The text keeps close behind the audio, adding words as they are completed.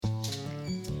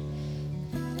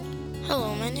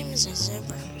Hello, my name is Isaiah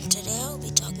Brown. Today I will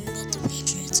be talking about the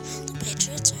Patriots. The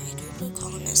Patriots are a group of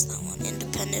colonists that want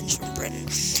independence from Britain.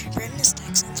 Britain is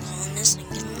taxing the colonists and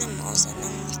giving them laws that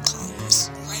none of the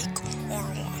colonists like or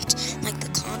want, like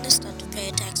the colonists have to pay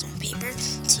a tax on paper,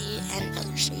 tea, and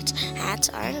other sweets, hats,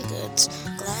 iron goods,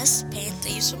 glass, paint,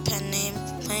 the use of pen name,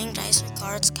 playing dice or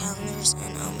cards, calendars,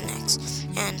 and almanacs,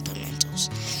 and pimentos.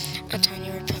 A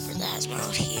tiny red pepper that has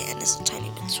mild heat and is a tiny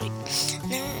bit sweet.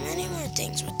 There are many more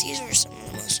things, but these were some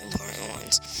of the most important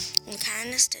ones. The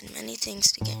kindness did many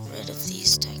things to get rid of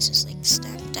these taxes, like the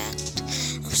Stamp Act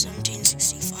of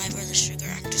 1765 or the Sugar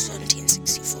Act of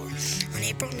 1764. On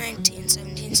April 19,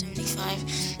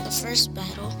 1775, the first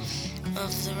battle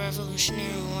of the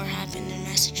Revolutionary War happened in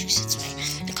Massachusetts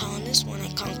Bay. The colonists won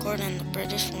at Concord and the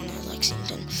British won at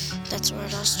Lexington. That's where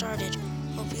it all started.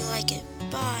 Hope you like it.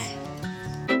 Bye.